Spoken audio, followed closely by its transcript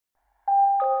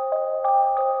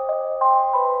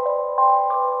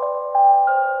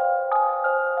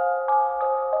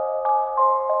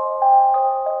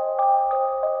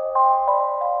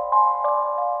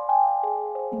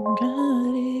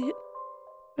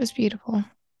was beautiful.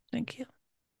 Thank you.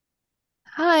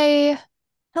 Hi,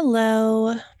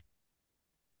 Hello.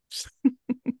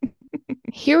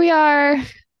 here we are.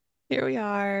 Here we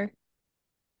are,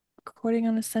 recording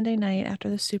on a Sunday night after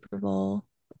the Super Bowl.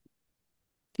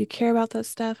 If you care about that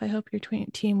stuff, I hope your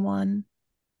team won.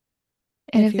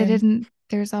 And If if they you're, didn't,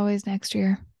 there's always next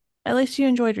year. at least you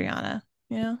enjoyed Rihanna.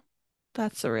 Yeah,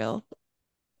 that's the real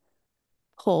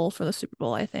goal for the Super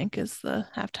Bowl, I think, is the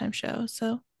halftime show.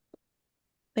 So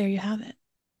there you have it.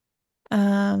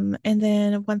 And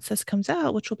then once this comes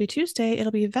out, which will be Tuesday,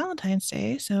 it'll be Valentine's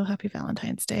Day. So happy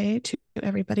Valentine's Day to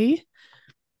everybody,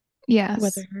 Yes.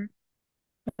 whether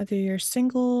whether you're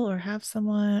single or have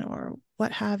someone or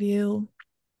what have you.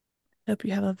 Hope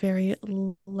you have a very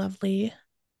lovely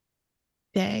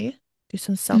day. Do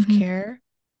some self hmm care,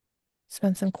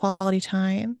 spend some quality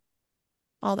time,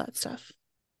 all that stuff.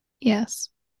 Yes.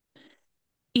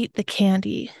 Eat the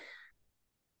candy,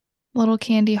 Little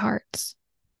candy hearts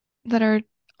that are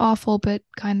awful but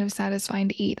kind of satisfying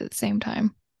to eat at the same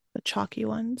time. the chalky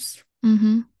ones.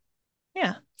 hmm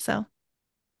Yeah. So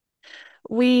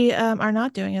we are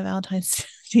not doing a Valentine's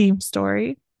theme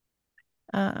story.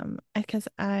 Because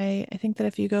I think that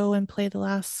if you go and play the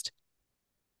last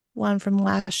one from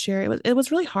last year, it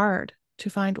was really hard to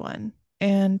find one,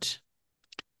 and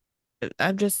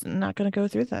I'm just not going to go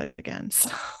through that again.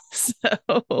 So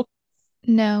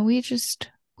No, we just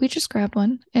grabbed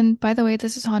one. And by the way,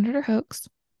 this is Haunted or Hoax.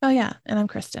 oh yeah, and I'm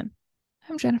Kristen.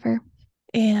 I'm Jennifer.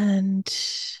 And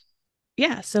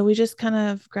yeah, so we just kind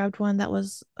of grabbed one that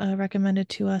was recommended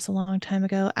to us a long time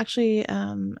ago. Actually,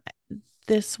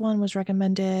 this one was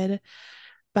recommended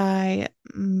by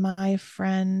my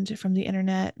friend from the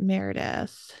internet,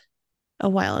 Meredith, a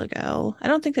while ago. I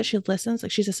don't think that she listens,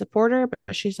 like she's a supporter,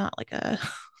 but she's not like a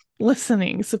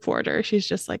listening supporter. She's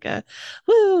just like a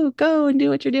woo, go and do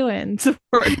what you're doing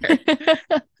supporter,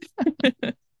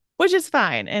 which is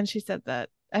fine. And she said that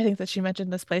I think that she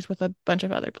mentioned this place with a bunch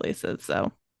of other places.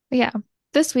 So Yeah.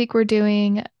 This week we're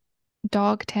doing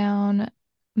Dogtown,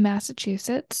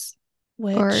 Massachusetts,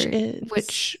 which or is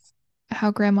which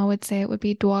how grandma would say it would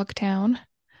be Dogtown.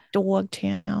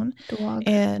 Dogtown. Dog.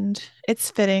 And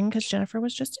it's fitting because Jennifer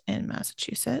was just in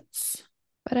Massachusetts.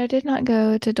 But I did not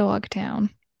go to Dogtown.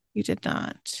 You did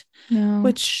not, No.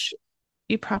 which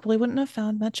you probably wouldn't have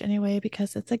found much anyway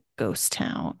because it's a ghost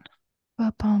town.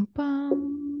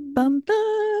 Ba-bum-bum. Bum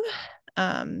bum.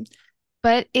 Um,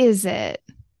 But is it?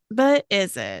 but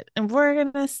is it? And we're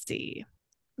gonna see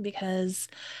because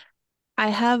I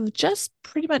have just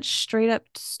pretty much straight up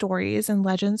stories and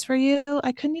legends for you.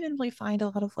 I couldn't even really find a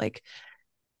lot of like,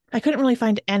 I couldn't really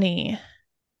find any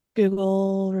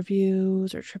Google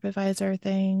reviews or TripAdvisor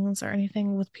things or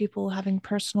anything with people having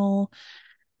personal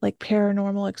like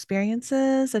paranormal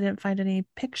experiences. I didn't find any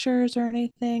pictures or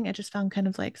anything. I just found kind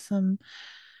of like some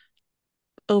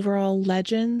overall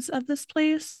legends of this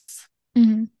place.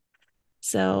 Mhm.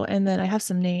 So, and then I have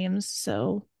some names,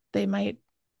 so they might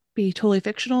be totally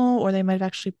fictional or they might have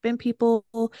actually been people,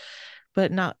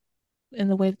 but not in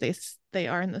the way that they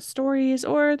are in the stories,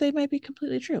 or they might be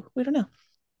completely true. We don't know.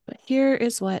 But here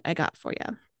is what I got for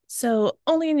you. So,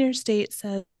 Only in Your State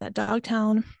says that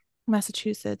Dogtown,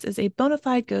 Massachusetts is a bona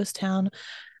fide ghost town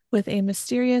with a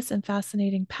mysterious and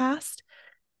fascinating past.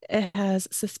 It has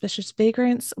suspicious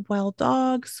vagrants, wild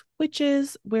dogs,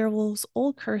 witches, werewolves,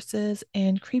 old curses,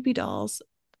 and creepy dolls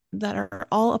that are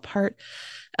all a part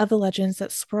of the legends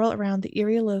that swirl around the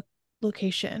eerie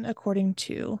location, according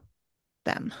to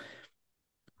them.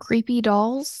 Creepy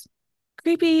dolls.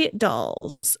 Creepy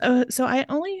dolls. So I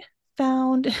only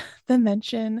found the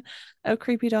mention of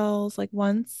creepy dolls like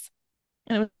once,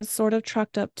 and it was sort of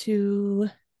chalked up to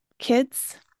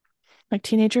kids, like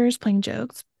teenagers playing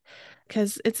jokes,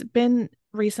 because it's been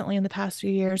recently in the past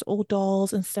few years, old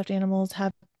dolls and stuffed animals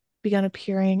have begun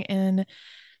appearing in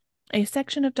a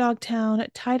section of Dogtown.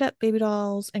 Tied up baby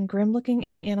dolls and grim looking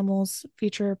animals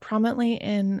feature prominently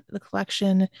in the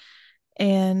collection,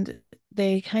 and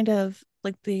they kind of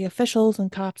like the officials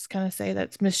and cops kind of say that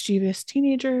it's mischievous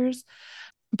teenagers,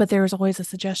 but there was always a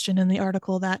suggestion in the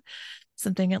article that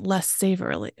something less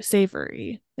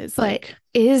savory is But like,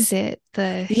 is it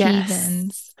the yes,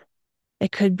 heathens?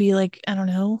 it could be like, I don't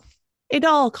know, a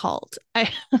doll cult.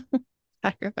 I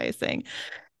sacrificing.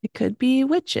 It could be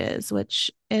witches, which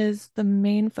is the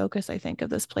main focus, I think, of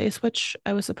this place, which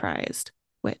I was surprised.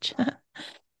 Witch.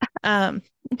 um,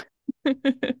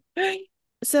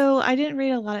 so I didn't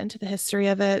read a lot into the history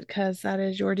of it because that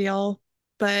is your deal.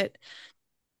 But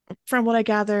from what I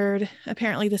gathered,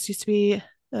 apparently this used to be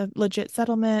a legit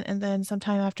settlement, and then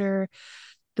sometime after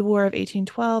the War of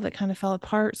 1812, it kind of fell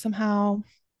apart somehow,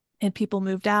 and people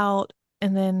moved out,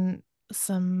 and then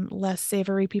some less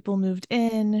savory people moved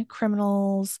in,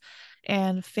 criminals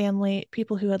and family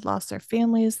people who had lost their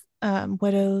families,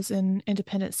 widows and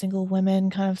independent single women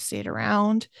kind of stayed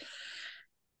around.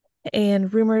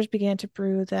 And rumors began to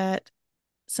brew that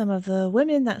some of the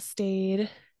women that stayed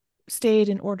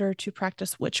in order to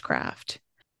practice witchcraft.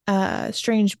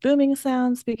 Strange booming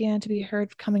sounds began to be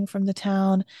heard coming from the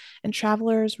town, and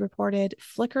travelers reported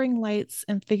flickering lights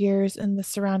and figures in the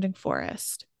surrounding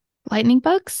forest. Lightning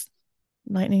bugs?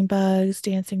 Lightning bugs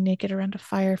dancing naked around a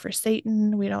fire for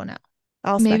Satan. We don't know.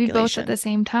 All Maybe both at speculation, the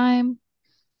same time,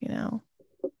 you know.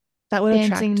 That would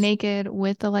dancing attract, naked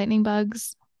with the lightning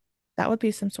bugs. that would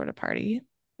be some sort of party,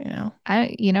 you know.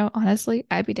 Honestly,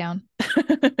 I'd be down.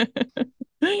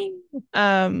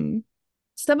 um,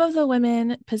 some of the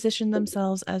women positioned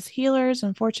themselves as healers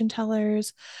and fortune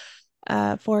tellers.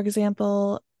 For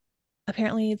example,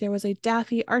 apparently there was a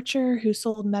Daffy Archer who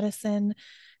sold medicine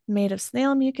made of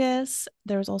snail mucus.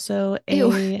 There was also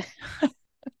Ew. a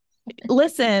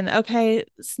listen, okay,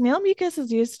 snail mucus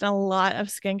is used in a lot of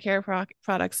skincare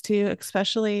products too,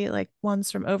 especially like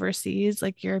ones from overseas,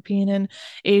 like European and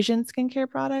Asian skincare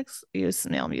products use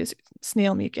snail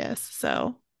mucus.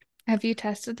 So, Have you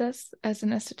tested this as an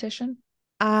esthetician?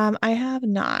 I have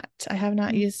not. I have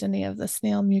not Mm. used any of the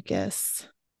snail mucus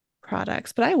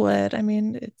products, but I would. I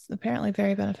mean, it's apparently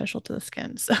very beneficial to the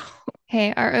skin. So,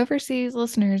 Hey, our overseas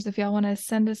listeners, if y'all want to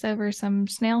send us over some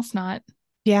snail snot.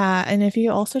 yeah. And if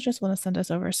you also just want to send us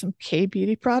over some K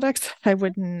beauty products, I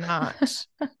would not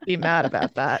be mad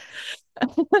about that.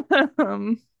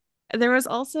 um, there was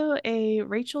also a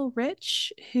Rachel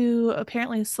Rich who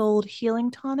apparently sold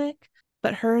healing tonic,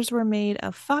 but hers were made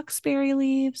of foxberry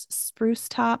leaves, spruce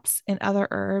tops, and other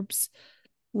herbs,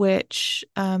 which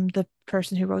the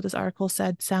person who wrote this article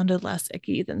said sounded less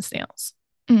icky than snails.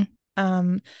 Mm.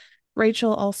 Um,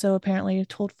 Rachel also apparently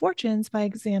told fortunes by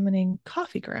examining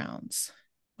coffee grounds,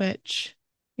 which,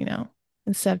 you know,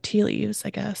 instead of tea leaves, I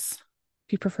guess.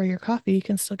 If you prefer your coffee, you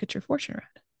can still get your fortune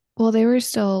read. Well, they were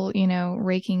still,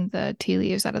 raking the tea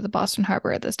leaves out of the Boston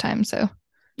Harbor at this time, so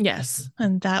Yes,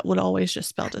 and that would always just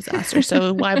spell disaster.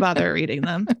 So why bother reading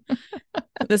them?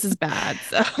 This is bad.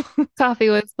 So, coffee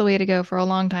was the way to go for a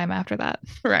long time after that.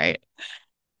 right.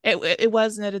 It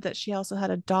was noted that she also had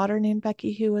a daughter named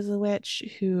Becky who was a witch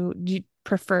who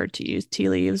preferred to use tea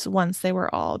leaves once they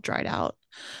were all dried out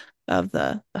of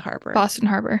the harbor. Boston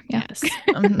Harbor, yeah. Yes.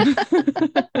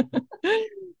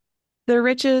 The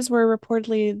riches were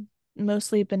reportedly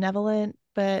mostly benevolent,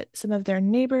 but some of their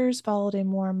neighbors followed a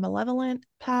more malevolent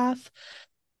path.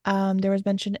 There was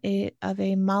mention of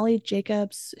a Molly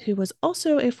Jacobs who was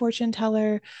also a fortune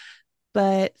teller,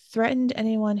 but threatened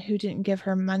anyone who didn't give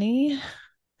her money.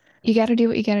 You got to do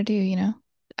what you got to do.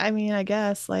 I mean, I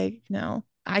guess like,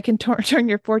 I can turn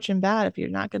your fortune bad if you're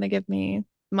not going to give me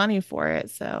money for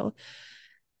it. So,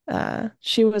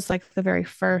 she was like the very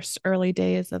first early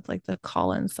days of like the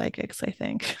call-in psychics, I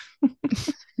think.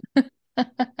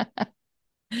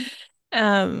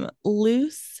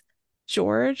 Luce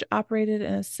George operated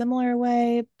in a similar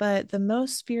way, but the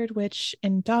most feared witch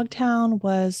in Dogtown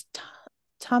was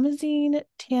Thomasine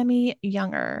Tammy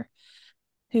Younger,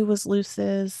 who was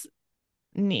Luce's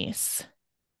niece.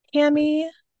 Tammy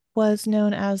was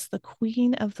known as the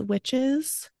Queen of the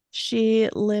Witches. She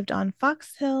lived on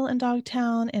Fox Hill in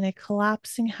Dogtown in a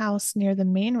collapsing house near the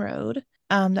main road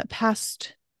that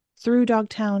passed through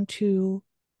Dogtown to,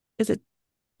 is it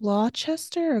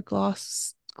Gloucester or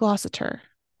Gloucester?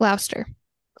 Gloucester.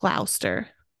 Gloucester.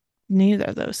 Neither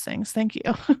of those things. Thank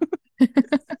you.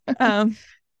 um,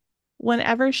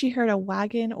 Whenever she heard a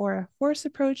wagon or a horse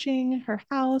approaching her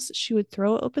house, she would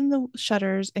throw open the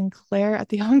shutters and glare at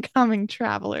the oncoming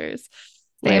travelers,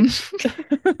 Same. which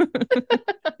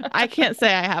I can't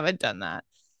say I haven't done that.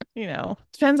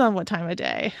 Depends on what time of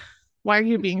day. Why are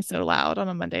you being so loud on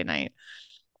a Monday night?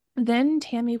 Then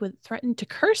Tammy would threaten to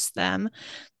curse them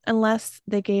unless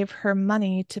they gave her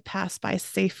money to pass by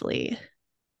safely.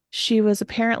 She was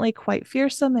apparently quite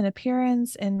fearsome in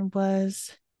appearance and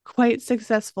was quite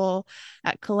successful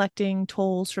at collecting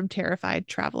tolls from terrified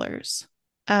travelers.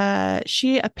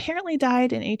 She apparently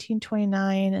died in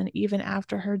 1829, and even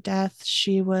after her death,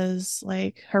 she was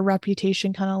like her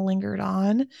reputation kind of lingered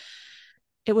on.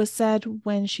 It was said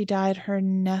when she died, her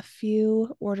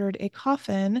nephew ordered a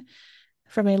coffin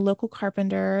from a local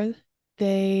carpenter.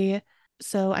 They,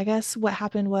 so I guess what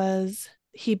happened was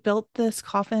he built this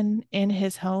coffin in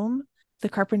his home, the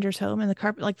carpenter's home, and the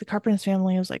carpenter's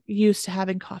family was like used to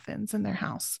having coffins in their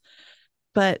house.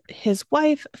 But his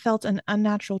wife felt an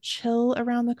unnatural chill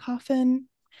around the coffin,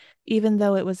 even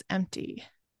though it was empty.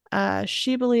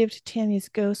 She believed Tammy's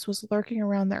ghost was lurking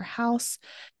around their house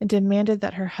and demanded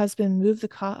that her husband move the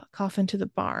coffin to the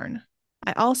barn.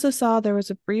 I also saw there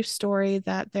was a brief story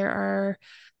that there are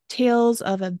tales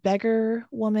of a beggar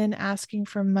woman asking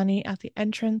for money at the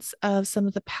entrance of some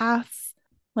of the paths,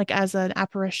 like as an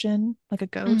apparition, like a Mm,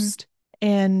 ghost,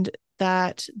 and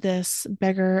that this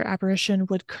beggar apparition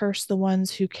would curse the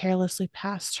ones who carelessly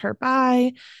passed her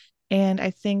by. And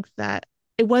I think that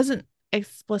it wasn't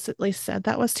explicitly said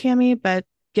that was Tammy, but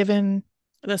given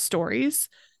the stories,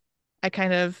 I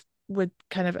kind of would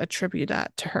kind of attribute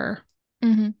that to her.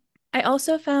 hmm I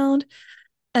also found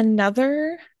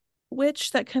another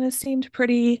witch that kind of seemed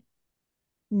pretty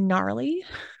gnarly,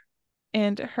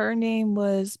 and her name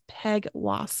was Peg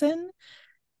Wasson.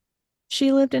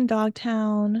 She lived in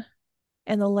Dogtown,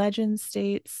 and the legend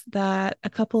states that a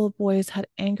couple of boys had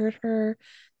angered her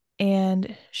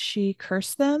and she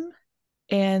cursed them,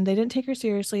 and they didn't take her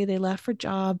seriously. They left for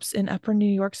jobs in upper New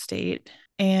York State,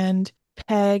 and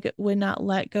Peg would not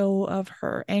let go of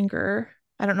her anger.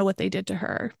 I don't know what they did to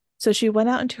her. So she went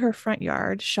out into her front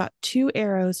yard, shot two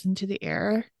arrows into the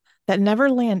air that never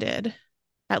landed,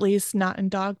 at least not in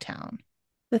Dogtown.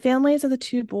 The families of the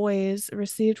two boys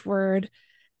received word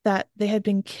that they had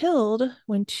been killed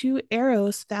when two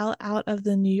arrows fell out of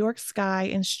the New York sky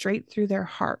and straight through their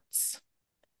hearts.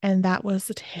 And that was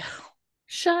the tale.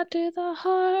 Shot to the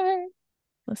heart.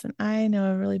 Listen, I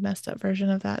know a really messed up version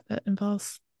of that that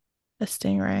involves a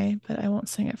stingray, but I won't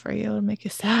sing it for you. It'll make you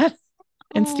sad.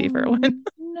 And Steve Irwin.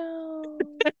 Oh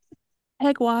no.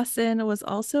 Peg Wasson was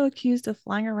also accused of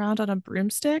flying around on a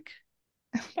broomstick.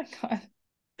 Oh my God.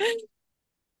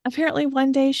 Apparently,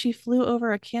 one day she flew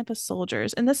over a camp of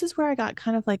soldiers. And this is where I got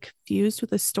kind of like confused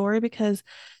with the story because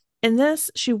in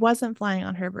this, she wasn't flying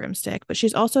on her broomstick, but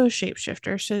she's also a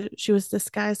shapeshifter. She was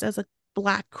disguised as a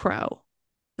black crow.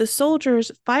 The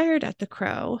soldiers fired at the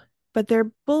crow, but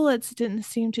their bullets didn't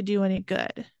seem to do any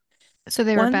good. So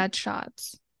they were One, bad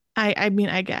shots. I mean,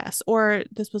 I guess, or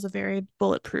this was a very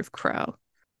bulletproof crow.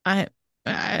 I,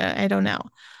 I don't know.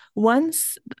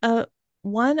 Once,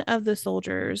 one of the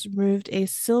soldiers removed a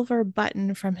silver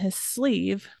button from his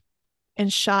sleeve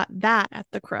and shot that at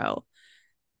the crow,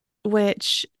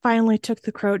 which finally took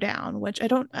the crow down. Which I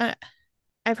don't.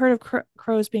 I've heard of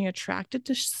crows being attracted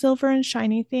to silver and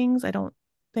shiny things. I don't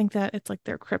think that it's like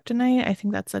their kryptonite. I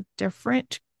think that's a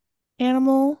different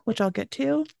animal, which I'll get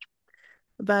to.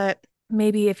 But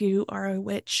maybe if you are a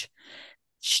witch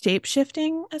shape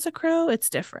shifting as a crow, it's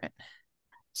different.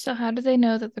 So how do they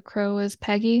know that the crow is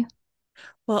Peggy?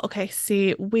 Well, okay,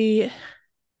 see,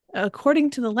 according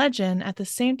to the legend, at the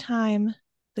same time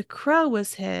the crow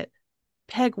was hit,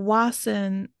 Peg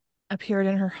Wasson appeared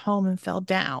in her home and fell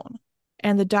down.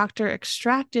 And the doctor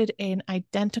extracted an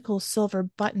identical silver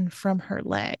button from her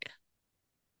leg.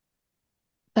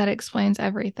 That explains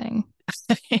everything.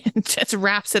 And just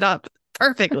wraps it up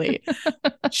perfectly.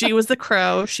 She was the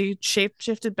crow. She shape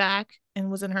shifted back and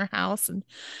was in her house and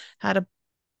had a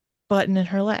button in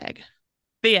her leg.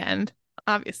 The end.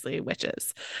 Obviously,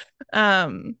 witches.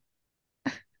 Um,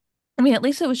 I mean, at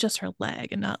least it was just her leg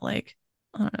and not like,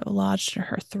 I don't know, lodged in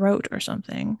her throat or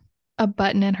something. A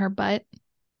button in her butt.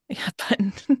 Yeah,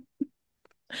 button,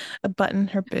 a button in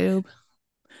her boob.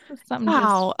 Something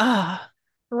just Wow,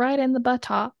 right in the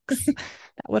buttocks.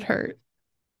 that would hurt.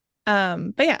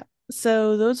 But yeah,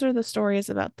 so those are the stories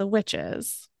about the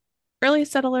witches. Early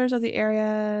settlers of the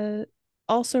area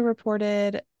also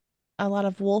reported a lot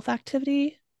of wolf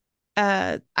activity.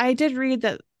 I did read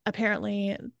that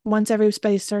apparently once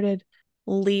everybody started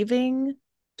leaving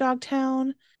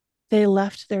Dogtown, they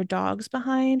left their dogs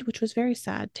behind, which was very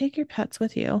sad. Take your pets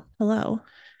with you. Hello.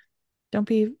 Don't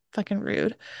be fucking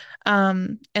rude.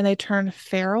 And they turned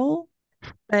feral,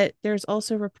 but there's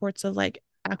also reports of like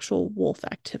actual wolf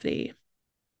activity.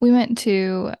 We went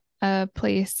to a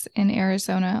place in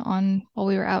Arizona on while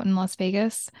we were out in Las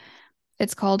Vegas.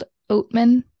 It's called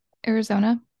Oatman,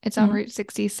 Arizona. It's on Mm. Route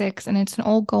 66 and it's an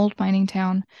old gold mining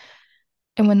town.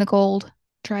 And when the gold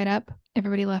dried up,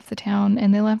 everybody left the town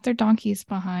and they left their donkeys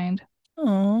behind.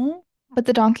 Oh, But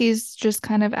the donkeys just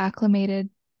kind of acclimated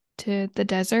to the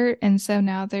desert. And so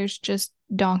now there's just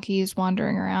donkeys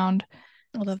wandering around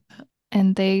I love that.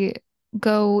 and they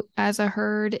go as a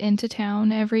herd into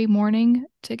town every morning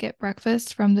to get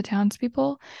breakfast from the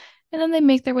townspeople. And then they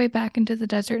make their way back into the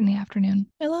desert in the afternoon.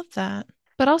 I love that.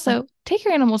 But That also, take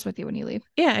your animals with you when you leave.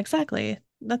 yeah, exactly.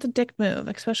 That's a dick move,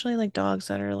 especially like dogs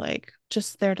that are like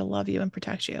just there to love you and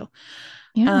protect you.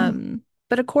 Yeah.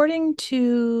 But according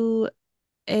to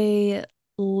a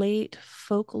late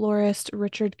folklorist,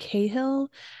 Richard Cahill,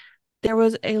 there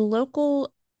was a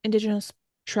local indigenous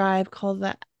tribe called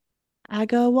the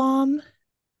Agawam,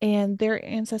 and their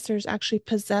ancestors actually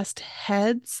possessed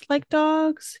heads like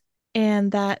dogs,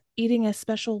 and that eating a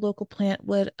special local plant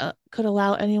would could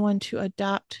allow anyone to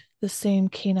adopt the same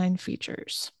canine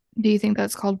features. Do you think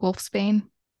that's called wolfsbane?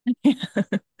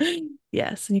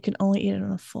 Yes, and you can only eat it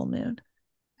on a full moon.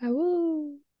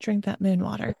 Oh. Drink that moon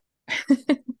water.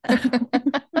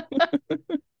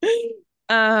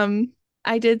 um,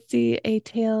 I did see a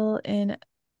tale in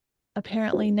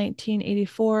apparently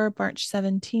 1984, March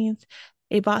 17th.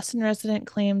 A Boston resident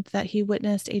claimed that he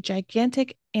witnessed a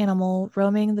gigantic animal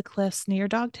roaming the cliffs near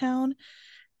Dogtown.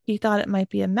 He thought it might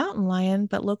be a mountain lion,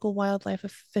 but local wildlife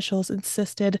officials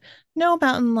insisted no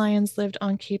mountain lions lived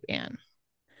on Cape Ann.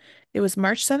 It was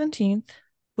March 17th,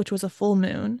 which was a full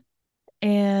moon.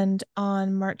 And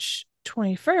on March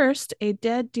 21st, a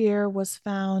dead deer was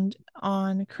found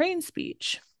on Cranes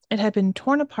Beach. It had been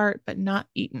torn apart but not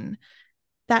eaten.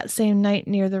 That same night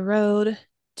near the road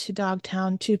to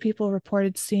Dogtown, two people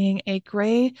reported seeing a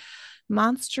gray,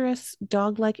 monstrous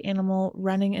dog-like animal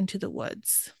running into the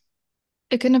woods.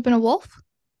 It couldn't have been a wolf?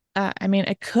 I mean,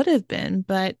 it could have been,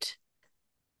 but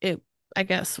it, I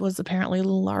guess, was apparently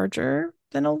larger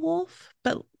than a wolf.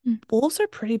 But wolves are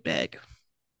pretty big.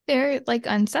 They're like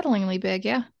unsettlingly big,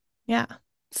 yeah. Yeah.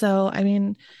 So, I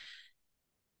mean,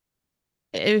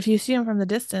 if you see them from the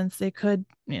distance, they could,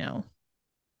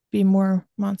 be more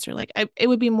monster like. It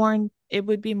would be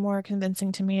more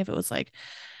convincing to me if it was like,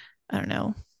 I don't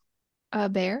know. A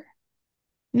bear?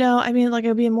 No, I mean like it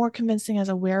would be more convincing as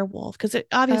a werewolf because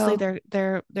obviously Oh,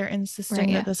 they're insisting right,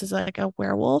 that yeah. this is like a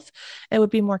werewolf. It would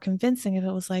be more convincing if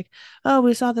it was like, oh,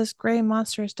 we saw this gray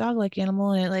monstrous dog-like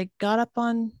animal and it like got up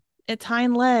on its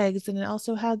hind legs and it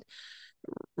also had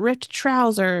ripped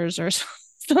trousers or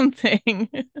something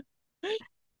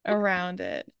around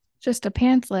it. Just a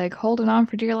pants leg holding on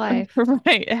for dear life.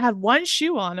 Right. It had one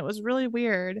shoe on. It was really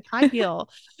weird. High heel.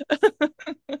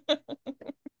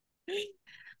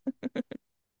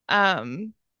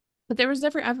 Um, but there was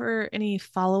never ever any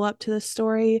follow-up to this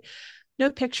story. No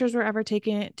pictures were ever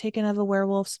taken of a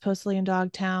werewolf supposedly in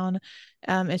Dogtown.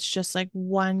 It's just like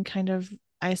one kind of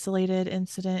isolated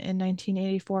incident in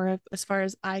 1984 as far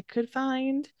as I could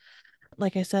find.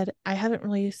 Like I said, I haven't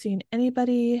really seen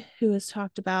anybody who has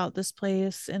talked about this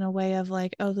place in a way of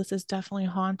like, oh, this is definitely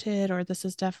haunted or this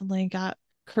has definitely got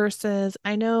curses.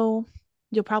 I know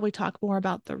you'll probably talk more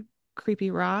about the creepy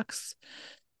rocks.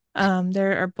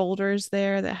 There are boulders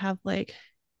there that have like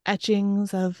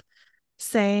etchings of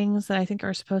sayings that I think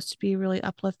are supposed to be really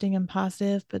uplifting and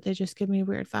positive, but they just give me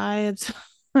weird vibes.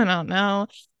 I don't know.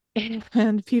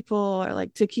 And people are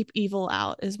like to keep evil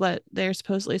out is what they're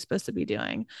supposedly supposed to be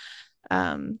doing.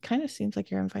 Kind of seems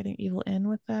like you're inviting evil in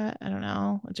with that. I don't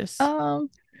know. Um,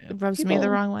 It rubs me the People,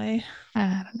 wrong way.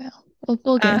 I don't know.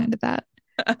 We'll get Uh, into that.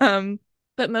 um,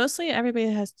 but mostly everybody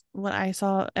has what I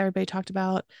saw everybody talked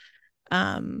about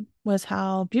was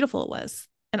how beautiful it was.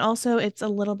 And also it's a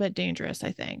little bit dangerous,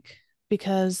 I think,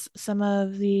 because some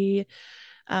of the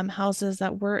houses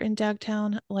that were in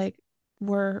Dogtown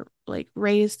were like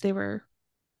razed, they were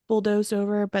bulldozed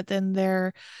over, but then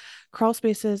their crawl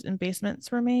spaces and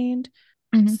basements remained.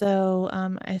 Mhm. So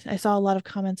I saw a lot of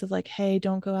comments of like, hey,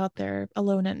 don't go out there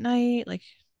alone at night. Like,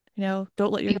 don't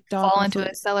let your You dog fall into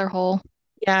completely, a cellar hole.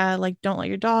 yeah, like don't let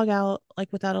your dog out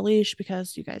like without a leash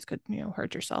because you guys could,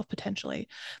 hurt yourself potentially.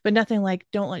 But nothing like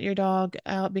don't let your dog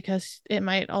out because it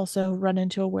might also run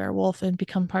into a werewolf and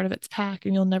become part of its pack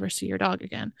and you'll never see your dog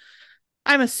again.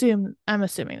 I'm assuming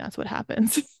that's what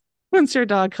happens once your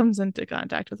dog comes into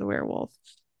contact with a werewolf.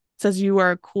 It says you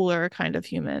are a cooler kind of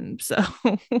human, so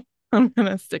I'm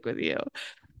gonna stick with you.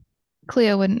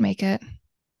 Cleo wouldn't make it.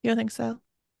 You don't think so?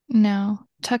 No.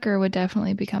 Tucker would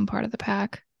definitely become part of the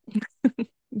pack.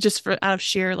 Just for out of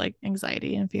sheer like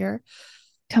anxiety and fear.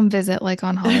 Come visit like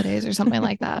on holidays or something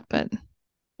like that. But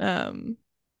um,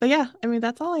 but yeah, I mean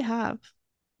that's all I have.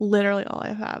 Literally all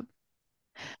I have.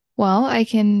 well, I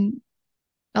can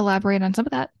elaborate on some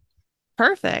of that.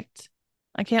 Perfect.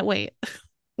 I can't wait.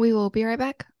 We will be right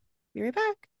back. Be right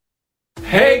back.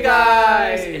 Hey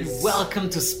guys, and welcome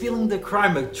to Spilling the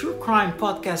Crime, a true crime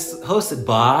podcast hosted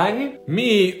by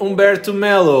me, Umberto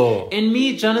Melo. and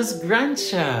me, Jonas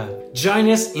Grancha. Join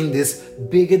us in this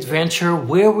big adventure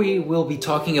where we will be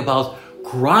talking about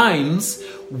crimes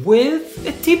with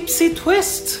a tipsy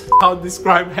twist. How this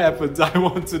crime happened, I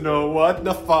want to know what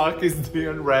the fuck is the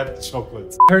unwrapped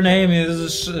chocolate. Her name is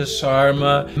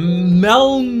Sharma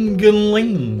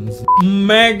Melngelings.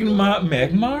 Magmar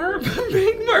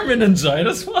Magmar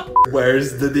meningitis? What?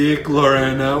 Where's the dick,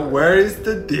 Lorena? Where is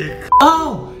the dick?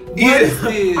 Oh, What is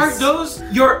this? Are those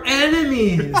your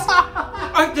enemies?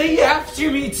 Are they after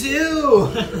me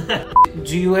too?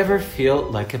 Do you ever feel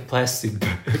like a plastic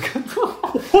bag?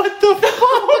 What the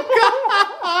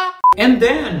fuck? And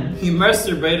then he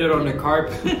masturbated on the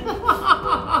carpet.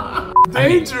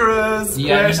 Dangerous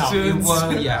questions.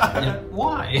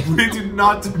 Why? We did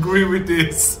not agree with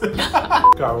this.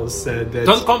 Carl said that.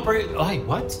 Don't copyright.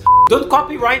 What? Don't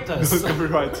copyright us. Don't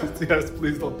copyright it. Yes,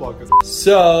 please don't block us.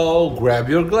 So grab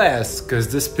your glass, cause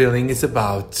the spilling is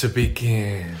about to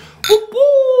begin.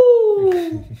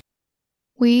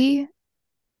 We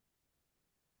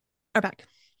Are back.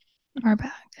 are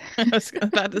back. I was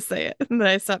about to say it, and then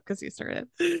I stopped because you started.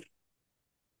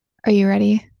 Are you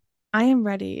ready? I am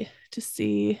ready to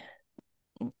see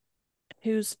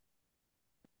who's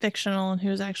fictional and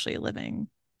who's actually a living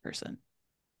person.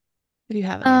 If you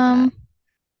have any of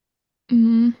that.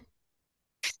 Mm,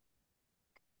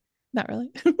 Not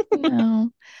really.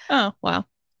 no. Oh, wow.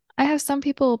 I have some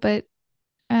people, but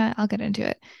I'll get into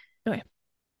it. Okay.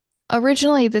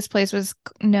 Originally, this place was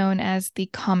known as the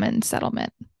Common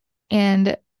Settlement,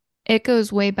 and it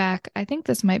goes way back. I think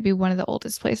this might be one of the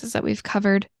oldest places that we've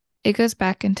covered. It goes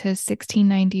back into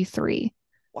 1693.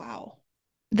 Wow.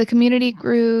 The community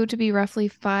grew to be roughly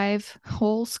 5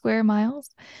 whole square miles,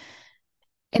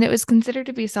 and it was considered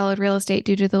to be solid real estate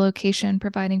due to the location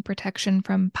providing protection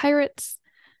from pirates,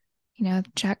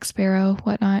 Jack Sparrow,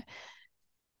 whatnot,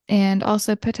 and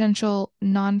also potential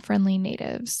non-friendly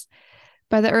natives.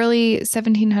 By the early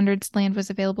 1700s, land was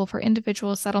available for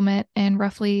individual settlement, and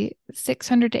roughly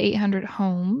 600 to 800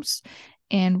 homes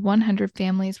and 100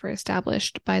 families were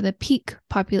established by the peak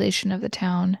population of the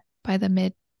town by the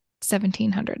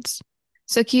mid-1700s.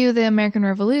 So cue the American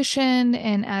Revolution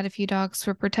and add a few dogs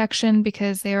for protection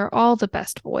because they are all the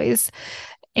best boys.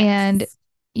 And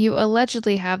you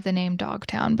allegedly have the name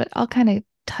Dogtown, but I'll kind of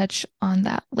touch on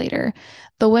that later.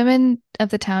 The women of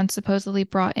the town supposedly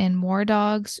brought in more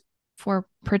dogs for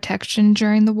protection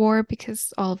during the war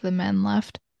because all of the men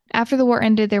left. After the war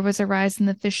ended, there was a rise in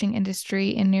the fishing industry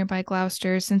in nearby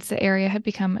Gloucester since the area had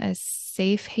become a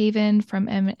safe haven from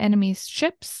enemy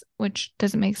ships, which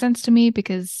doesn't make sense to me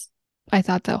because I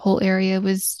thought that whole area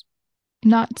was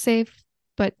not safe,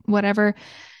 but whatever.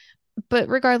 But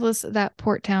regardless, that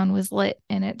port town was lit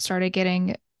and it started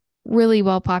getting really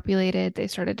well populated. They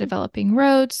started developing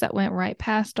roads that went right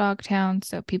past Dogtown,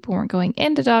 so people weren't going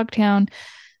into Dogtown.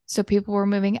 So people were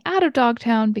moving out of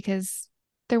Dogtown because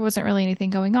there wasn't really anything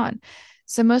going on.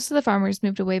 So most of the farmers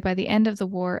moved away by the end of the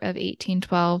War of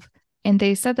 1812. And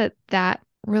they said that that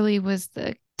really was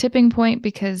the tipping point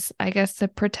because I guess the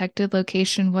protected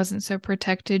location wasn't so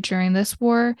protected during this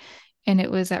war. And it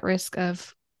was at risk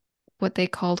of what they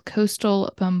called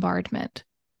coastal bombardment.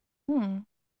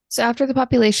 So after the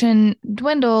population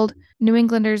dwindled, New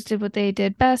Englanders did what they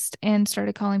did best and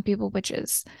started calling people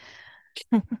witches.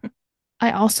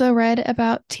 I also read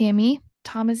about Tammy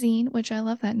Thomasine, which I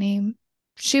love that name.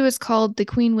 She was called the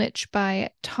Queen Witch by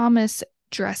Thomas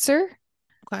Dresser.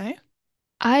 Okay.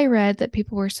 I read that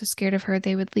people were so scared of her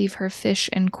they would leave her fish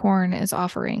and corn as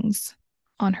offerings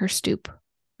on her stoop.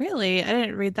 Really? I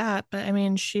didn't read that, but I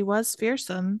mean, she was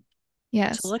fearsome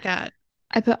Yes. to look at.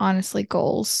 I put honestly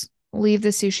goals. Leave the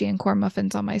sushi and corn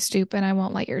muffins on my stoop and I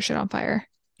won't light your shit on fire.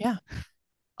 Yeah.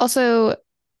 Also,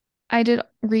 I did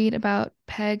read about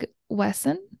Peg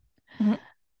Wesson. Mhm.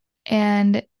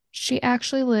 And she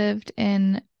actually lived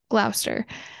in Gloucester.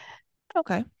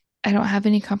 Okay. I don't have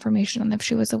any confirmation on if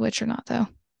she was a witch or not, though.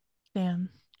 Damn.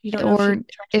 You don't know Or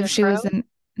if if she was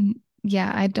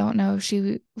yeah, I don't know if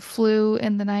she flew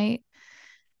in the night.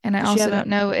 And I also don't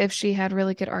know if she had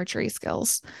really good archery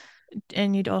skills.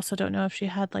 And you also don't know if she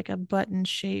had like a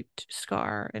button-shaped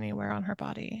scar anywhere on her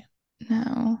body.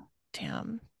 No.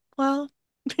 Damn. Well.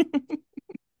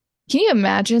 Can you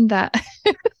imagine that?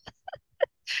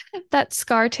 That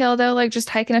scar tail though, like just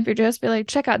hiking up your dress, be like,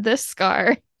 check out this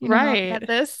scar. You know how I got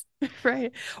this?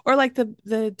 Right. Or like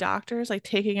the doctors like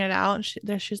taking it out and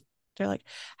they're like,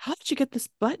 how did you get this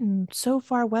button so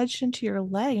far wedged into your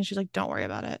leg? And she's like, don't worry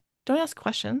about it. Don't ask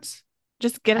questions.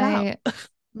 Just get it out.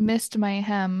 Missed my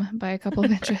hem by a couple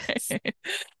of inches. Right.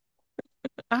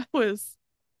 I was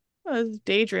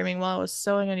daydreaming while I was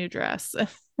sewing a new dress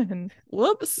and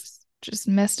whoops, just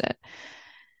missed it.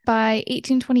 By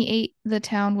 1828, the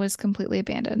town was completely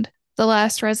abandoned. The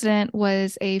last resident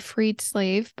was a freed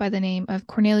slave by the name of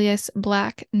Cornelius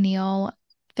Black Neal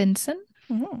Vinson.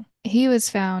 Mm-hmm. He was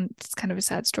found, it's kind of a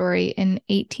sad story, in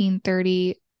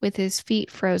 1830 with his feet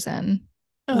frozen,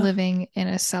 living in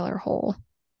a cellar hole.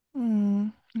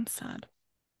 That's sad.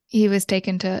 he was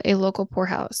taken to a local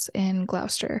poorhouse in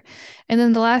Gloucester. And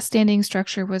then the last standing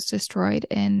structure was destroyed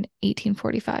in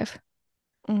 1845.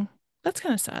 That's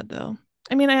kind of sad, though.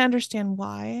 I mean, I understand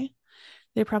why.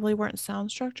 They probably weren't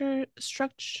sound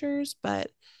structures, but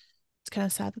it's kind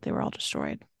of sad that they were all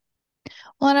destroyed.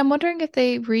 Well, and I'm wondering if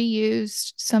they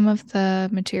reused some of the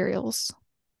materials.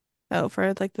 Oh,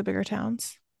 for like the bigger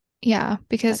towns. Yeah,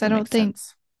 because That I could don't make think,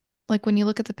 sense. like, when you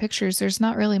look at the pictures, there's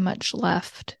not really much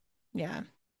left. Yeah.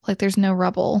 Like, there's no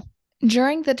rubble.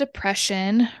 During the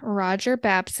Depression, Roger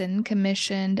Babson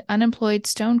commissioned unemployed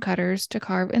stonecutters to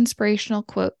carve inspirational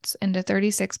quotes into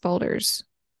 36 boulders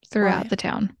throughout Why? the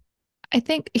town. I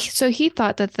think so. He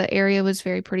thought that the area was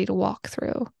very pretty to walk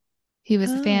through. He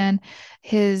was a Oh. fan.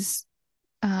 His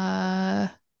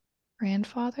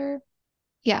grandfather,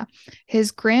 yeah,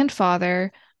 his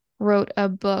grandfather wrote a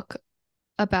book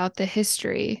about the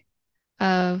history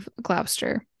of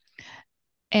Gloucester,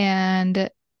 and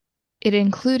it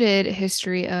included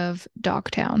history of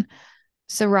Dogtown.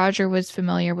 So Roger was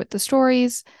familiar with the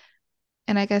stories.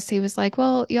 And I guess he was like,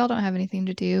 well, y'all don't have anything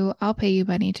to do. I'll pay you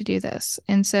money to do this.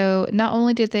 And so not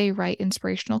only did they write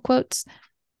inspirational quotes,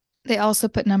 they also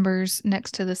put numbers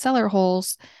next to the cellar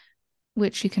holes,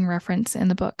 which you can reference in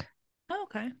the book. Oh,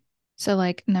 okay. So,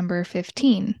 like number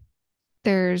 15,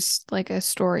 there's like a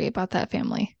story about that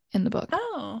family in the book.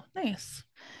 Oh, nice.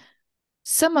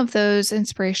 Some of those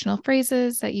inspirational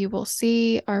phrases that you will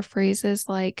see are phrases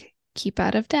like keep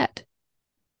out of debt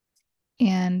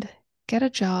and get a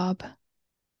job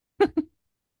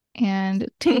and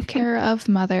take care of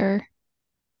mother.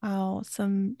 Wow,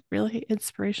 some really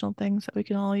inspirational things that we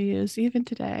can all use even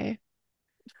today.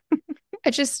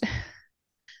 I just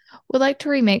would like to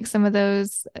remake some of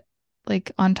those,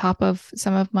 like on top of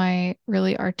some of my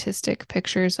really artistic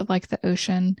pictures of like the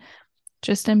ocean,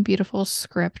 just in beautiful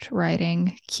script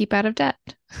writing. Keep out of debt.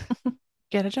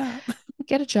 Get a job.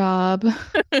 Get a job.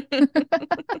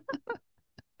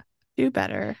 Do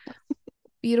better.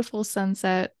 Beautiful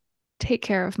sunset. Take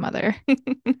care of mother. I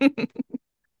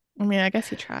mean, I guess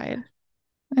he tried.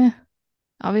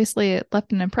 Obviously, it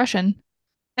left an impression.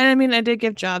 And I mean, I did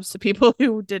give jobs to people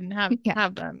who didn't have Yeah.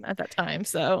 them at that time.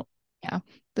 So Yeah.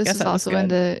 This Guess is that was also in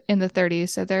good. the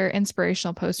 30s. So their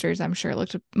inspirational posters, I'm sure,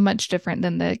 looked much different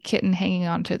than the kitten hanging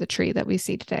onto the tree that we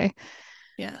see today.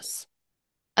 yes.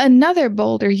 Another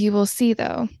boulder you will see,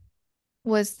 though,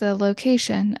 was the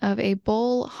location of a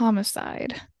bull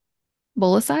homicide.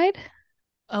 Bullicide?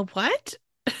 A what?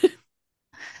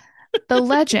 The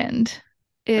legend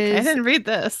Okay, I is didn't read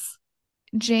this.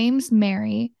 James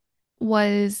Mary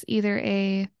was either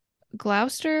a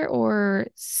Gloucester or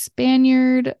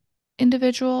Spaniard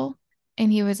individual, and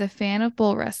he was a fan of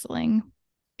bull wrestling.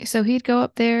 So he'd go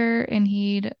up there and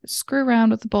he'd screw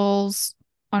around with the bulls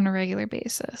on a regular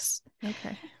basis.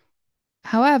 Okay.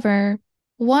 However,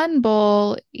 one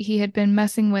bull he had been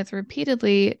messing with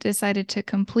repeatedly decided to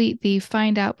complete the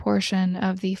find out portion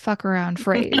of the fuck around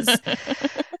phrase.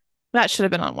 That should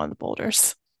have been on one of the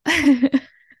boulders.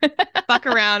 Fuck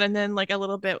around and then like a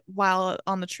little bit while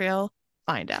on the trail,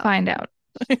 find out. Find out.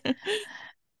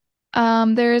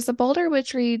 There is a boulder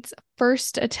which reads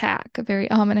first attack very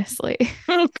ominously.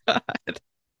 Oh God.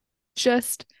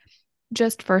 Just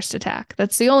first attack.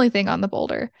 That's the only thing on the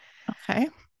boulder. Okay.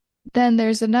 Then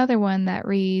there's another one that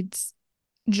reads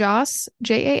Joss,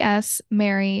 Jas,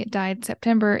 Mary died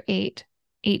September 8,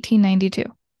 1892.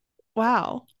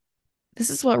 Wow. This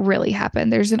is what really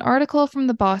happened. There's an article from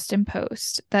the Boston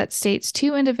Post that states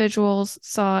two individuals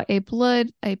saw a bull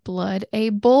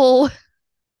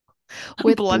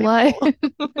with Bloody blood.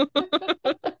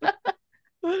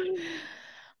 bull.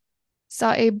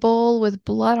 Saw a bull with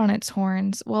blood on its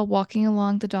horns while walking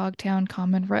along the Dogtown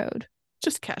Common Road.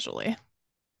 Just casually.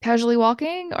 Casually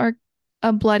walking or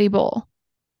a bloody bull?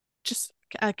 Just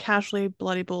a casually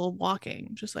bloody bull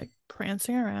walking, just like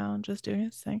prancing around, just doing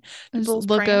his thing. Do Just bulls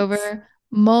look prance? over.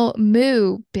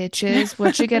 Moo, bitches.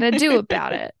 What you gonna do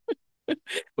about it?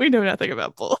 We know nothing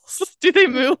about bulls. Do they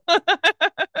moo?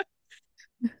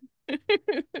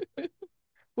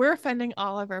 We're offending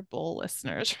all of our bull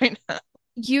listeners right now.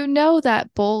 You know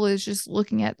that bull is just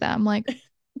looking at them like,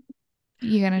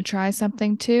 you gonna try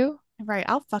something too? Right,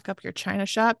 I'll fuck up your china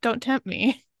shop. Don't tempt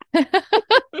me.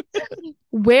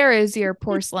 Where is your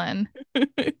porcelain?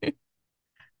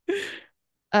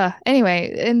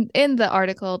 Anyway, in the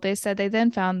article, they said they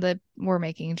then found we're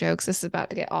making jokes. This is about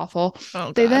to get awful.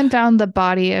 Oh, They God. then found the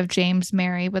body of James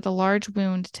Mary with a large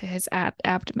wound to his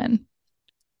abdomen.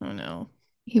 Oh no.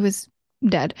 He was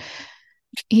dead.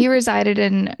 He resided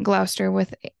in Gloucester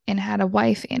and had a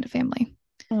wife and a family.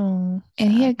 Oh,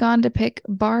 And he sad. had gone to pick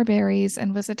barberries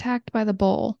and was attacked by the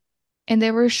bull. And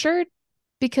they were sure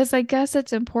because I guess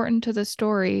it's important to the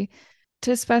story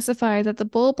to specify that the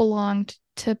bull belonged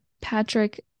to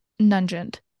Patrick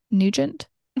Nugent. Nugent?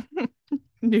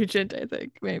 Nugent, I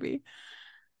think, maybe.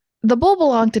 The bull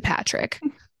belonged to Patrick.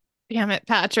 Damn it,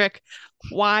 Patrick.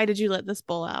 Why did you let this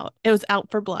bull out? It was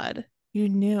out for blood. You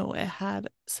knew it had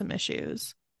some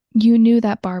issues. You knew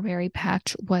that Barberry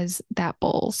patch was that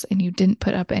bull's, and you didn't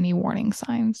put up any warning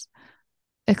signs,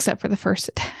 except for the first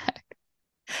attack.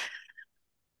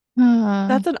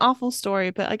 That's an awful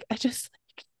story, but like, I just,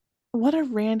 what a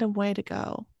random way to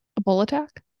go. A bull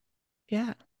attack?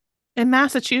 Yeah. In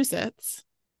Massachusetts.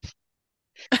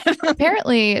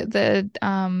 Apparently, the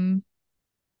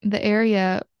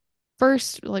area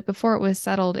first, like before it was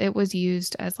settled, it was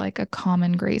used as like a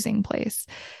common grazing place.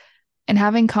 And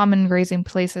having common grazing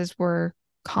places were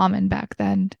common back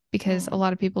then because a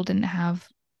lot of people didn't have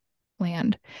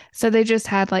land. So they just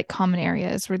had like common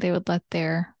areas where they would let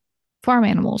their farm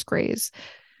animals graze.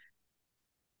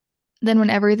 Then when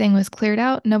everything was cleared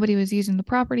out, nobody was using the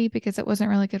property because it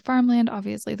wasn't really good farmland.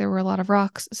 Obviously, there were a lot of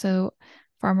rocks, so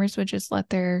farmers would just let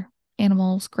their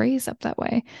animals graze up that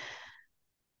way.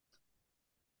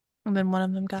 And then one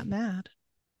of them got mad.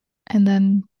 And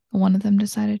then one of them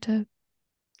decided to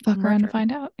fuck around Murder. and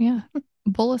find out. Yeah.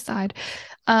 Bull aside.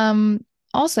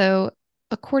 Also,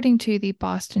 according to the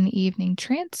Boston Evening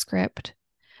Transcript,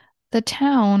 the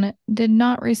town did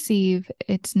not receive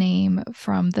its name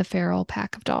from the feral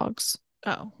pack of dogs.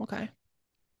 Oh, okay.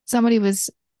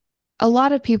 A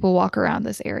lot of people walk around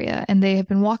this area, and they have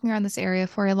been walking around this area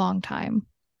for a long time.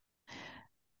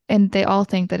 And they all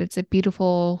think that it's a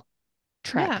beautiful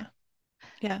trek.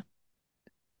 Yeah.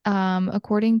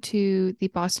 According to the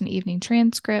Boston Evening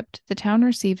Transcript, the town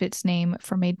received its name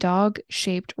from a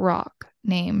dog-shaped rock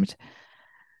named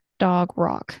Dog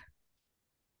Rock.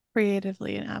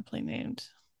 Creatively and aptly named.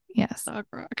 Yes. Dog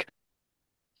Rock.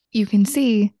 You can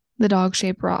see the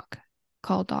dog-shaped rock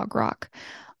called Dog Rock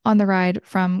on the ride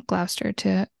from Gloucester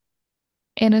to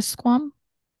Annisquam.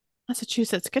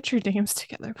 Massachusetts, get your names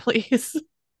together, please.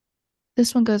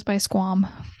 This one goes by Squam.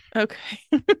 Okay.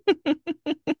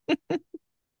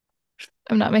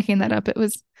 I'm not making that up. It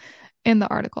was in the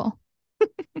article.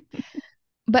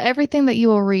 But everything that you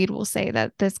will read will say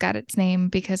that this got its name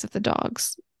because of the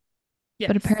dogs. Yes.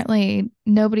 But apparently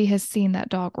nobody has seen that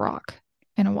dog rock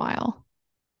in a while.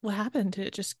 What happened? Did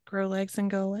it just grow legs and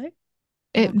go away?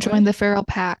 It joined the feral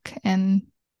pack and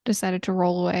decided to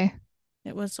roll away.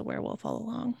 It was a werewolf all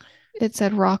along. It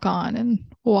said rock on and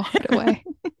walked away.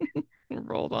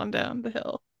 Rolled on down the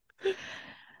hill.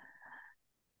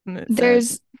 And it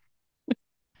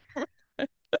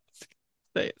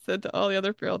said to all the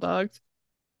other feral dogs,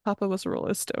 Papa was a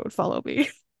Rolling Stone, follow me.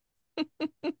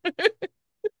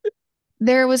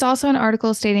 There was also an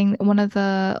article stating that one of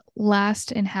the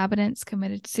last inhabitants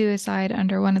committed suicide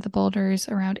under one of the boulders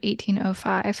around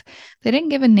 1805. They didn't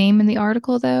give a name in the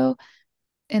article, though.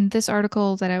 And this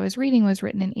article that I was reading was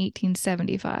written in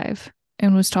 1875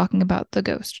 and was talking about the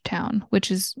ghost town, which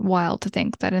is wild to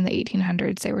think that in the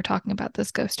 1800s they were talking about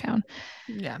this ghost town.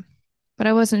 Yeah. But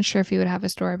I wasn't sure if you would have a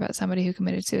story about somebody who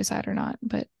committed suicide or not,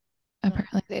 but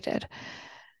apparently they did.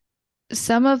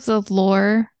 Some of the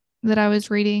lore that I was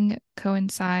reading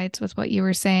coincides with what you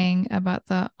were saying about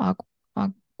the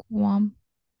Agawam,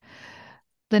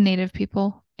 the native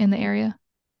people in the area,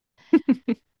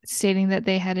 stating that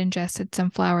they had ingested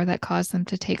some flower that caused them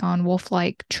to take on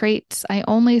wolf-like traits. I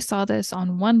only saw this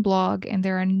on one blog, and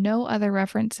there are no other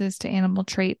references to animal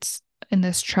traits in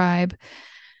this tribe.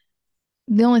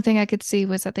 The only thing I could see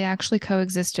was that they actually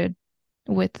coexisted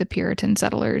with the Puritan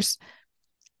settlers,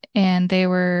 and they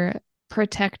were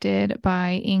protected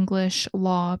by English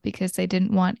law because they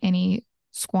didn't want any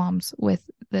squams with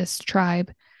this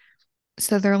tribe.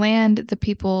 So their land, the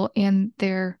people, and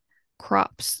their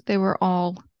crops, they were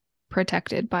all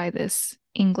protected by this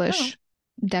English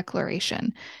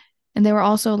declaration. And they were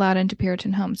also allowed into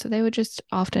Puritan homes. So they would just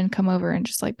often come over and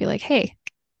just like be like, hey,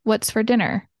 what's for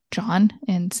dinner, John?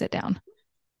 And sit down.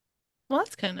 Well,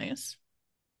 that's kind of nice.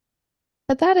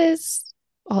 But that is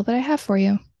all that I have for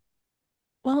you.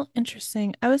 Well,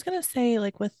 interesting. I was gonna say,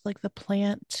 like, with like the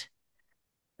plant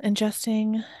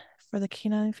ingesting for the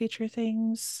canine feature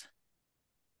things,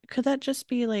 could that just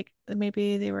be like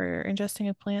maybe they were ingesting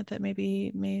a plant that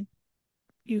maybe made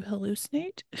you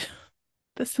hallucinate?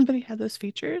 Does somebody have those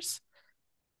features?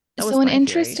 So an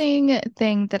interesting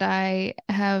thing that I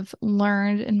have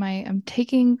learned I'm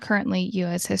taking currently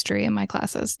U.S. history in my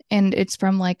classes, and it's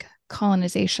from like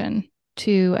colonization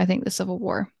to, I think, the Civil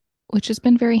War, which has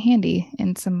been very handy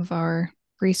in some of our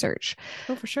research.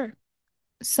 Oh, for sure.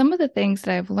 Some of the things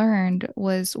that I've learned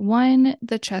was one,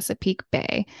 the Chesapeake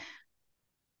Bay.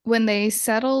 When they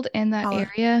settled in that Holla.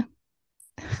 area,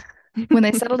 when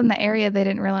they settled in the area, they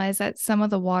didn't realize that some of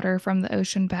the water from the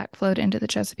ocean backflowed into the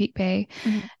Chesapeake Bay.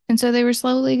 Mhm. And so they were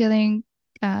slowly getting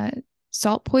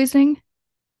salt poisoning,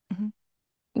 Mhm.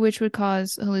 which would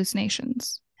cause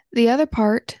hallucinations. The other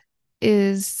part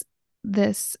is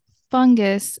this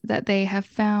fungus that they have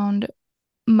found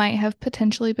might have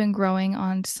potentially been growing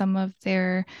on some of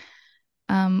their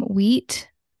wheat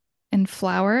and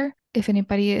flour. If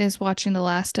anybody is watching The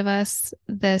Last of Us,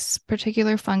 this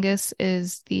particular fungus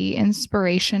is the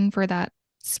inspiration for that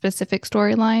specific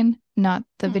storyline, not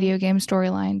the video game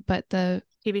storyline, but the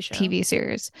TV show. TV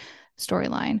series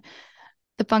storyline.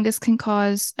 The fungus can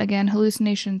cause, again,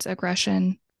 hallucinations,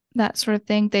 aggression, that sort of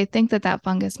thing. They think that that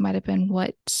fungus might have been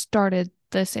what started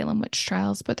the Salem witch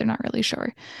trials, but they're not really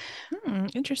sure.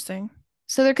 Interesting.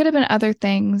 So there could have been other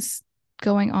things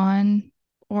going on,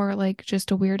 or like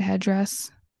just a weird headdress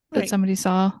that Right. somebody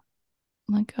saw.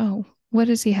 Like, oh, what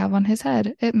does he have on his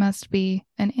head? It must be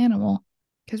an animal,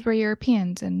 because we're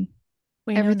Europeans and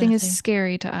We know everything is nothing.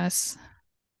 scary to us.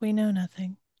 We know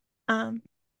nothing.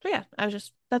 But yeah, I was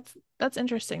just that's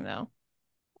interesting though.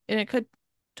 And it could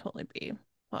totally be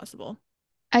possible.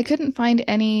 I couldn't find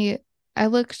any. I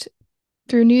looked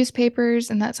through newspapers,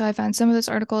 and that's how I found some of those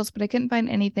articles, but I couldn't find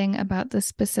anything about the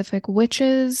specific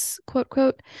witches, quote,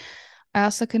 quote. I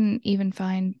also couldn't even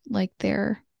find like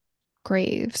their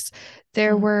graves.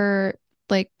 There were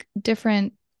like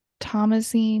different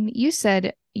Thomasine. You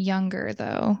said Younger,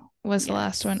 though, was the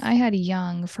last one. Yes. I had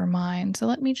Young for mine. So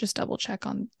let me just double check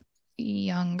on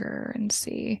Younger and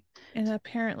see. And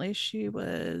apparently she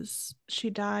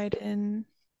died in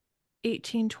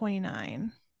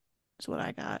 1829 is what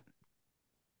I got.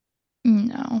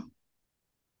 No.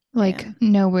 Like Man.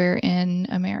 nowhere in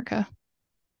America.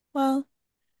 Well,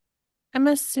 I'm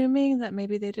assuming that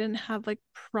maybe they didn't have like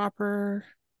proper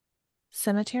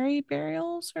cemetery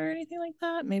burials or anything like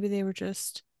that. Maybe they were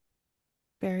just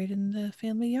buried in the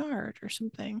family yard or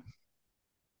something.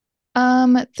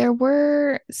 There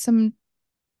were some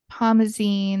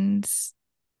Pomazines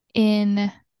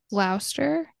in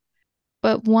Gloucester,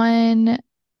 but one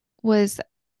was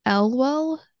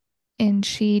Elwell, and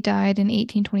she died in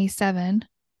 1827.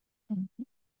 Mhm.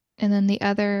 And then the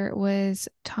other was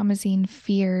Thomasine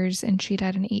Fears, and she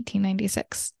died in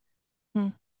 1896.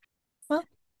 Well,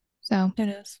 So who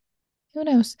knows? who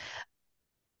knows?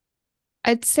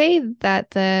 I'd say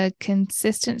that the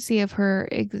consistency of her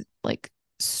like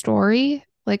story,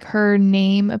 like her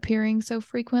name appearing so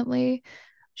frequently,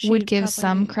 would give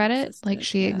some probably credit, like existed,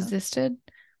 she yeah. existed.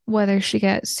 Whether she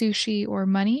got sushi or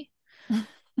money,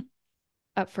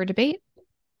 up for debate.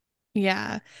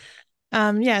 Yeah.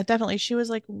 Yeah, definitely. She was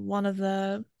like one of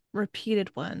the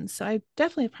repeated ones. So I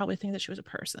definitely probably think that she was a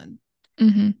person.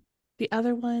 Mm-hmm. The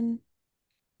other one,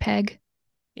 Peg.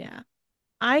 yeah.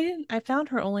 I found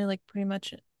her only like pretty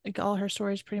much like all her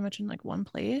stories pretty much in like one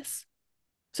place.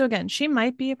 So again, she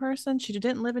might be a person. She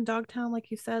didn't live in Dogtown,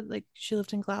 like you said, like she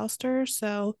lived in Gloucester.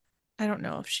 So I don't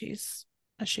know if she's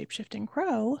a shape-shifting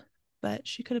crow, but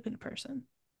she could have been a person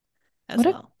as What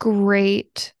a well.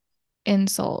 great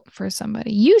insult for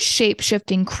somebody. You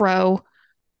shape-shifting crow.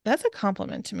 That's a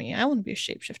compliment to me. I want to be a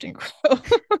shape-shifting crow.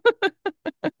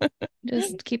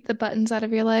 Just keep the buttons out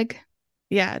of your leg.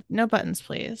 Yeah, no buttons,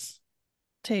 please.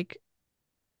 Take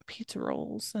pizza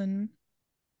rolls and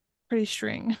pretty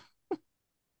string.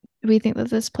 Do we think that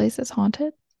this place is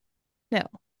haunted? No.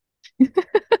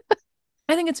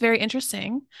 I think it's very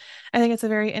interesting. I think it's a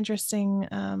very interesting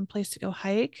place to go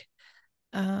hike.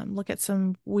 Look at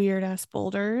some weird ass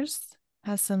boulders.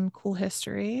 Has some cool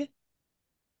history.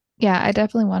 Yeah, I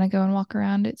definitely want to go and walk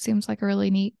around. It seems like a really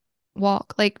neat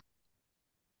walk. Like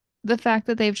the fact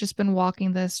that they've just been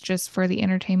walking this just for the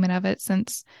entertainment of it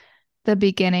since the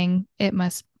beginning, it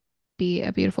must be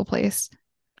a beautiful place.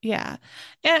 Yeah.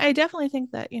 And I definitely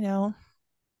think that,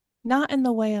 not in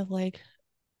the way of like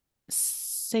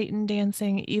Satan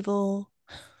dancing, evil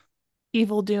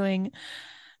doing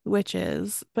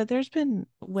witches, but there's been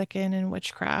Wiccan and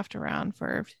witchcraft around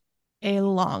for a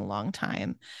long, long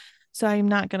time. So I'm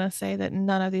not going to say that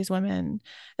none of these women,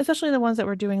 especially the ones that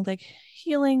were doing like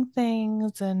healing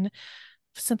things and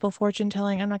simple fortune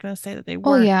telling, I'm not going to say that they Oh,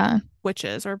 weren't yeah.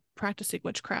 witches or practicing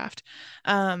witchcraft.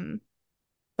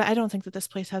 But I don't think that this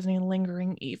place has any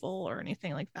lingering evil or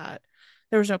anything like that.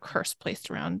 There was no curse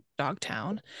placed around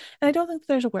Dogtown. And I don't think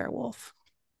there's a werewolf.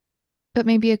 But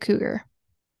maybe a cougar.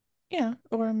 Yeah,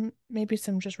 or maybe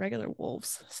some just regular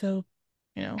wolves. So,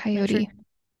 Coyote.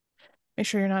 make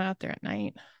sure you're not out there at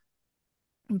night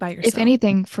by If yourself.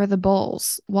 anything, for the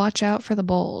bulls. Watch out for the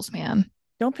bulls, man.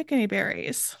 Don't pick any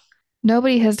berries.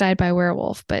 Nobody has died by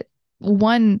werewolf, but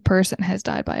one person has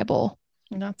died by a bull.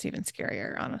 And that's even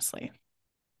scarier, honestly.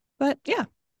 But yeah,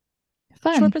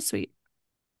 Fun. short but sweet.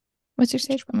 What's your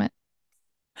sage moment?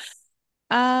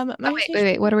 My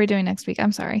Wait. What are we doing next week?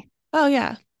 I'm sorry. Oh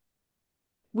yeah.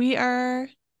 We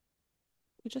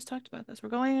just talked about this. We're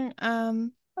going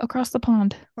Across the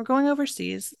pond. we're going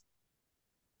overseas.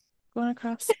 Going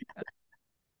across.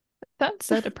 That's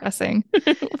so depressing.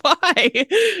 Why?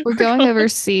 We're going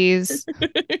overseas.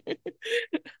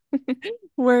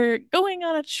 We're going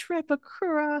on a trip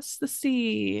across the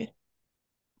sea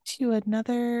to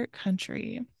another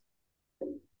country.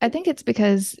 I think it's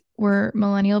because we're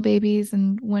millennial babies,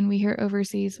 and when we hear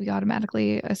overseas, we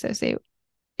automatically associate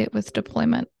it with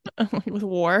deployment. With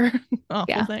war, awful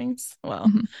Yeah. things.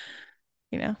 Well,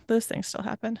 Mhm. those things still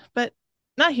happen, but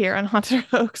not here on Haunted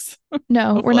Hoax. No,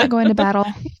 we're Hopefully. not going to battle.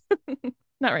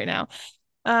 Not right now.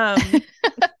 But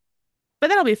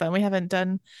that'll be fun. We haven't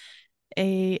done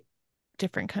a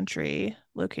different country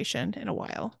location in a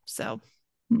while. So,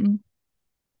 Mm-mm.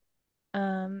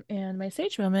 and my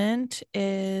sage moment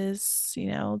is,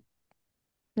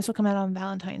 this will come out on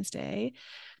Valentine's Day.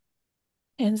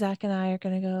 And Zach and I are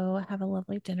going to go have a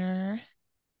lovely dinner.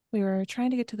 We were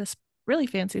trying to get to this really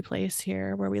fancy place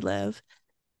here where we live,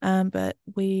 but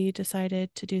we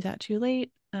decided to do that too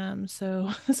late.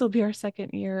 So this will be our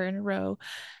second year in a row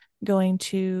going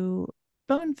to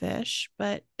Bonefish,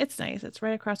 but it's nice. It's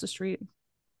right across the street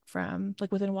from,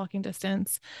 like, within walking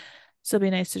distance. So it'll be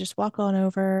nice to just walk on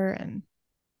over and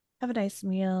have a nice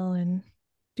meal and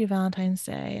do Valentine's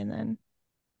Day and then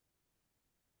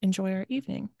enjoy our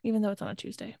evening, even though it's on a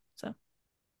Tuesday. So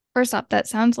First off, that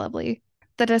sounds lovely.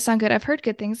 That does sound good. I've heard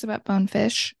good things about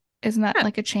Bonefish. Isn't that Yeah.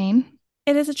 like a chain?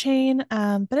 it is a chain,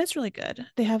 but it's really good.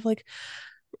 They have like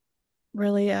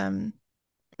really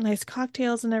nice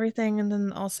cocktails and everything, and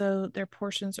then also their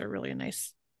portions are really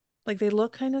nice. Like, they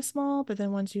look kind of small, but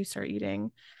then once you start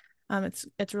eating,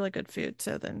 it's really good food.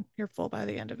 So then you're full by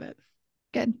the end of it.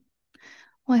 Good.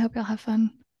 Well, I hope y'all have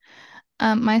fun.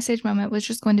 My sage moment was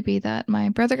just going to be that my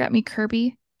brother got me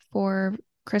Kirby for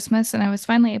Christmas, and I was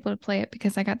finally able to play it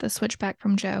because I got the Switch back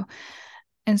from Joe.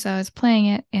 And so I was playing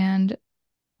it, and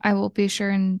I will be sure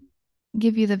and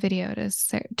give you the video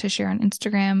to share on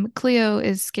Instagram. Cleo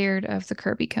is scared of the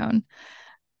Kirby cone.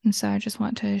 And so I just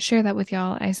want to share that with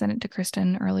y'all. I sent it to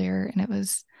Kristen earlier, and I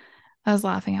was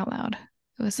laughing out loud.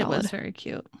 It was solid. It was very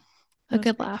cute. A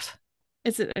good laugh.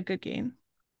 Is it a good game?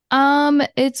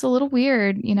 It's a little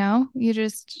weird, you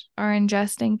just are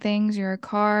ingesting things. You're a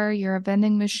car, you're a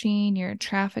vending machine, you're a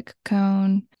traffic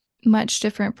cone. Much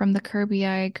different from the Kirby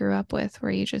I grew up with,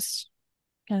 where you just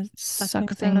Kind of suck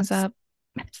things up.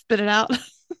 Spit it out.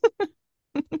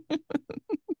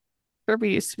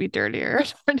 Kirby used to be dirtier.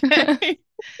 There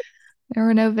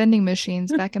were no vending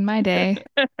machines back in my day.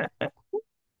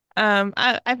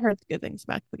 I've heard good things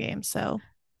about the game, so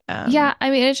yeah,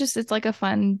 I mean, it's like a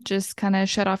fun, just kind of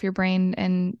shut off your brain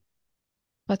and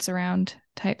what's around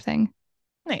type thing.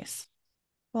 Nice.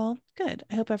 Well, good.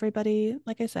 I hope everybody,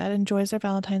 like I said, enjoys their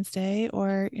Valentine's Day,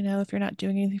 or, if you're not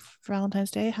doing anything for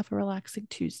Valentine's Day, have a relaxing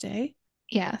Tuesday.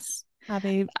 Yes. Have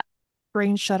a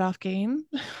brain shut off game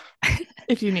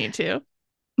if you need to.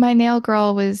 My nail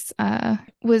girl was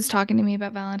talking to me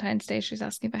about Valentine's Day. She was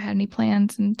asking if I had any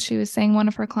plans, and she was saying one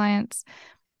of her clients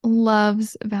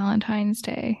loves Valentine's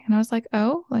Day. And I was like,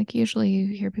 oh, like usually you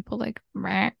hear people like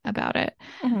rant about it.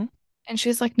 Mm-hmm. And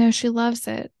she's like, no, she loves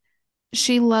it.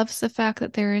 She loves the fact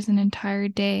that there is an entire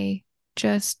day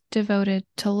just devoted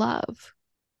to love,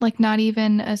 like not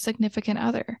even a significant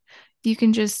other. You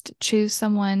can just choose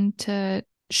someone to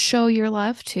show your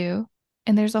love to,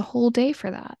 and there's a whole day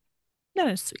for that. That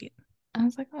is sweet. I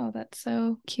was like, oh, that's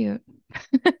so cute.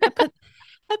 That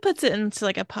puts it into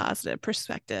like a positive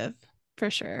perspective, for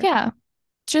sure. Yeah.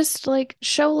 Just like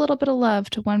show a little bit of love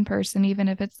to one person, even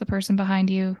if it's the person behind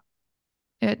you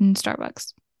in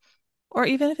Starbucks. Or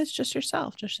even if it's just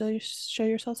yourself, just show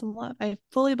yourself some love. I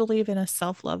fully believe in a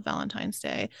self-love Valentine's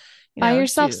Day. Buy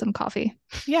yourself some coffee.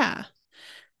 Yeah.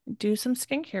 Do some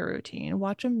skincare routine.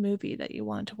 Watch a movie that you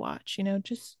want to watch.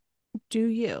 Just do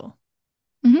you.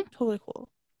 Mm-hmm. Totally cool.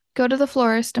 Go to the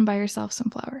florist and buy yourself some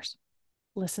flowers.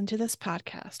 Listen to this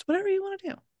podcast. Whatever you want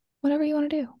to do. Whatever you want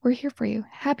to do. We're here for you.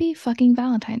 Happy fucking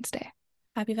Valentine's Day.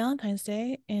 Happy Valentine's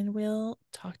Day, and we'll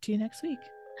talk to you next week.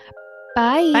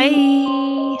 Bye.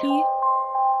 Bye.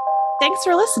 Thanks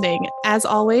for listening. As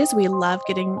always, we love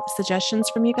getting suggestions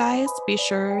from you guys. Be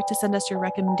sure to send us your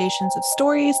recommendations of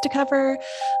stories to cover,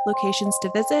 locations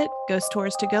to visit, ghost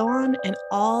tours to go on, and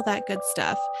all that good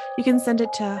stuff. You can send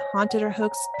it to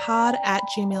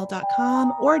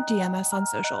hauntedorhoaxpod@gmail.com or DM us on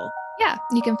social. Yeah,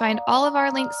 you can find all of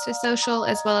our links to social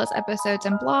as well as episodes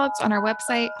and blogs on our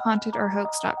website,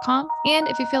 hauntedorhoax.com. And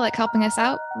if you feel like helping us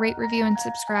out, rate, review, and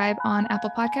subscribe on Apple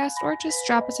Podcasts or just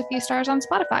drop us a few stars on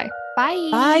Spotify. Bye.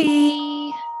 Bye.